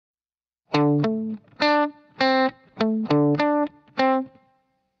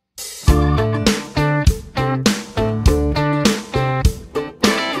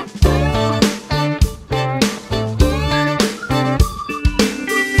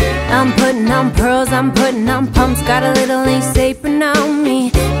I'm putting on pearls, I'm putting on pumps, got a little lace apron on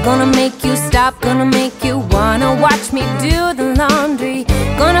me. Gonna make you stop, gonna make you wanna watch me do the laundry.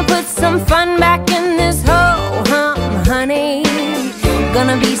 Gonna put some fun back in this ho-hum, honey.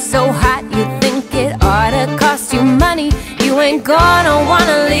 Gonna be so hot you think it oughta cost you money. You ain't gonna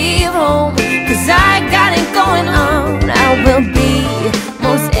wanna leave home, 'cause I got it going on. I will be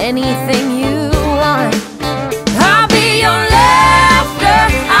most anything you want. I'll be your laughter,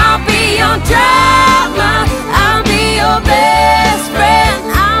 I'll be your drama, I'll be your best friend,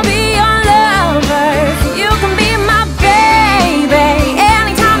 I'll be your lover. You can be my baby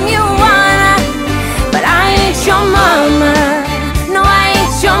anytime you wanna, but I ain't your mama. No, I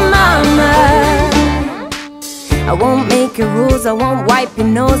ain't your mama. I won't make your rules, I won't wipe your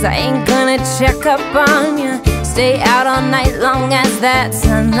nose, I ain't gonna check up on you. Stay out all night long as that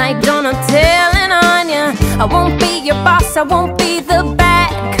sunlight don't no telling on you. I won't be your boss, I won't be the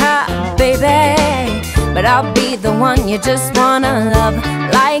bad cop, baby, but I'll be the one you just wanna love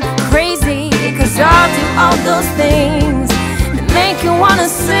like crazy. 'Cause I'll do all those things that make you wanna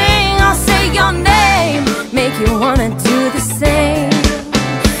sing. I'll say your name, make you wanna do the same.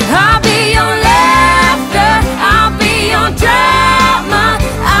 I'll be your laughter, I'll be your drama,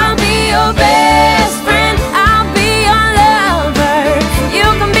 I'll be your best friend, I'll be your lover. You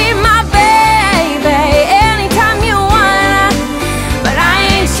can be my baby anytime you wanna, but I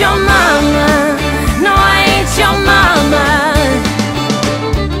ain't your mama. No, I ain't your mama.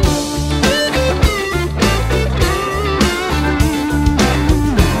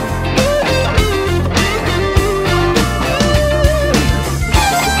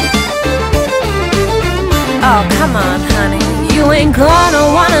 Oh, come on, honey, you ain't gonna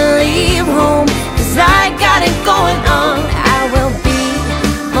wanna leave home.